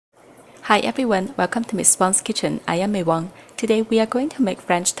Hi everyone, welcome to Miss Wang's Kitchen. I am Mei Wang. Today we are going to make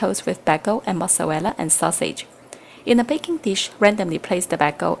French toast with bagel and mozzarella and sausage. In a baking dish, randomly place the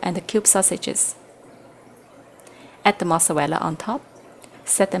bagel and the cube sausages. Add the mozzarella on top.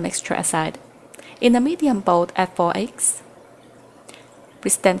 Set the mixture aside. In a medium bowl, add 4 eggs.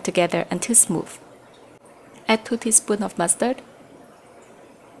 Whisk them together until smooth. Add 2 teaspoons of mustard,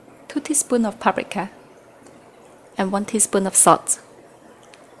 2 teaspoons of paprika, and 1 teaspoon of salt.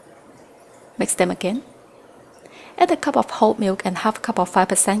 Mix them again. Add a cup of whole milk and half cup of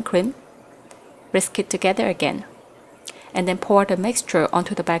 5% cream. Whisk it together again. And then pour the mixture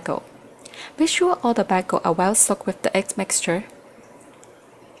onto the bagel. Make sure all the bagel are well soaked with the egg mixture.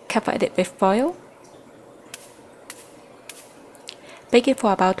 Cover it with foil. Bake it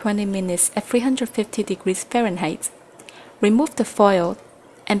for about 20 minutes at 350 degrees Fahrenheit. Remove the foil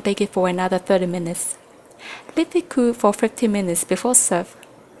and bake it for another 30 minutes. Let it cool for 15 minutes before serve.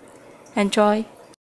 Enjoy!